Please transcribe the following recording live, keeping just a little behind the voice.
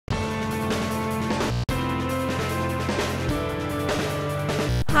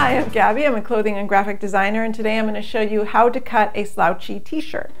Hi, I'm Gabby. I'm a clothing and graphic designer, and today I'm going to show you how to cut a slouchy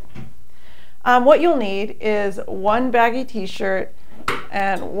t-shirt. What you'll need is one baggy t-shirt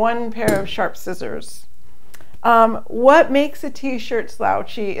and one pair of sharp scissors. What makes a t-shirt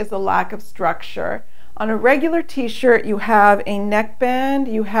slouchy is the lack of structure. On a regular t-shirt, you have a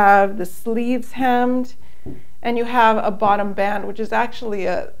neckband, you have the sleeves hemmed, and you have a bottom band, which is actually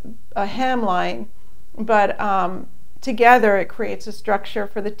a hemline, but together it creates a structure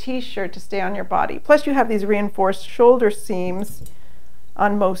for the t-shirt to stay on your body. Plus you have these reinforced shoulder seams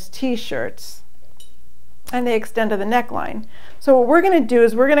on most t-shirts, and they extend to the neckline. So what we're going to do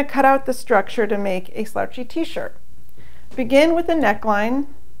is we're going to cut out the structure to make a slouchy t-shirt. Begin with the neckline,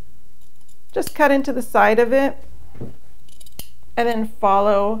 just cut into the side of it, and then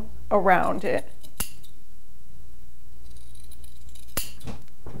follow around it.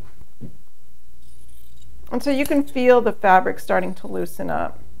 And so you can feel the fabric starting to loosen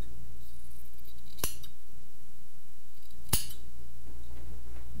up.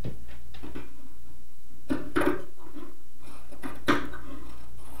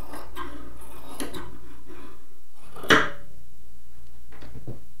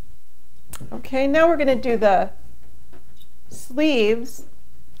 Okay, now we're going to do the sleeves.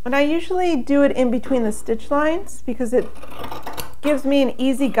 And I usually do it in between the stitch lines because it gives me an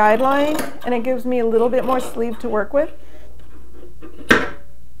easy guideline and it gives me a little bit more sleeve to work with.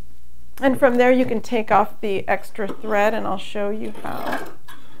 And from there you can take off the extra thread, and I'll show you how.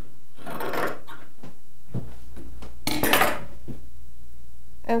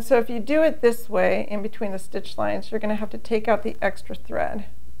 And so if you do it this way in between the stitch lines, you're going to have to take out the extra thread.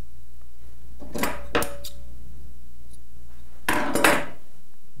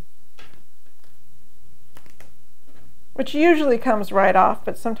 Which usually comes right off,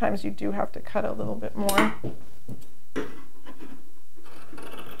 but sometimes you do have to cut a little bit more.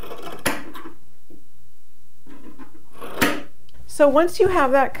 So once you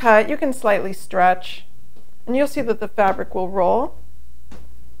have that cut, you can slightly stretch, and you'll see that the fabric will roll.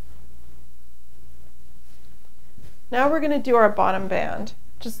 Now we're going to do our bottom band.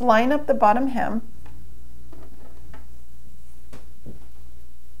 Just line up the bottom hem.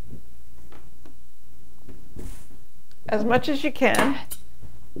 As much as you can,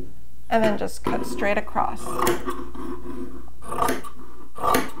 and then just cut straight across.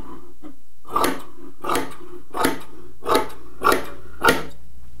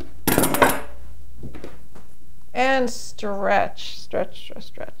 And stretch, stretch, stretch,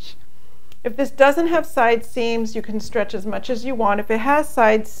 stretch. If this doesn't have side seams, you can stretch as much as you want. If it has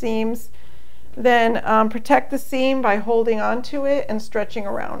side seams, then protect the seam by holding onto it and stretching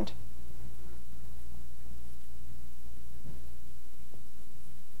around.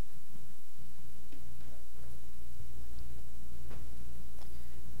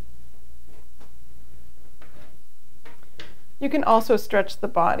 You can also stretch the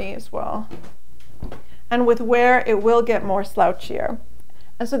body as well. And with wear, it will get more slouchier.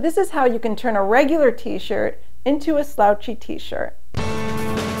 And so this is how you can turn a regular t-shirt into a slouchy t-shirt.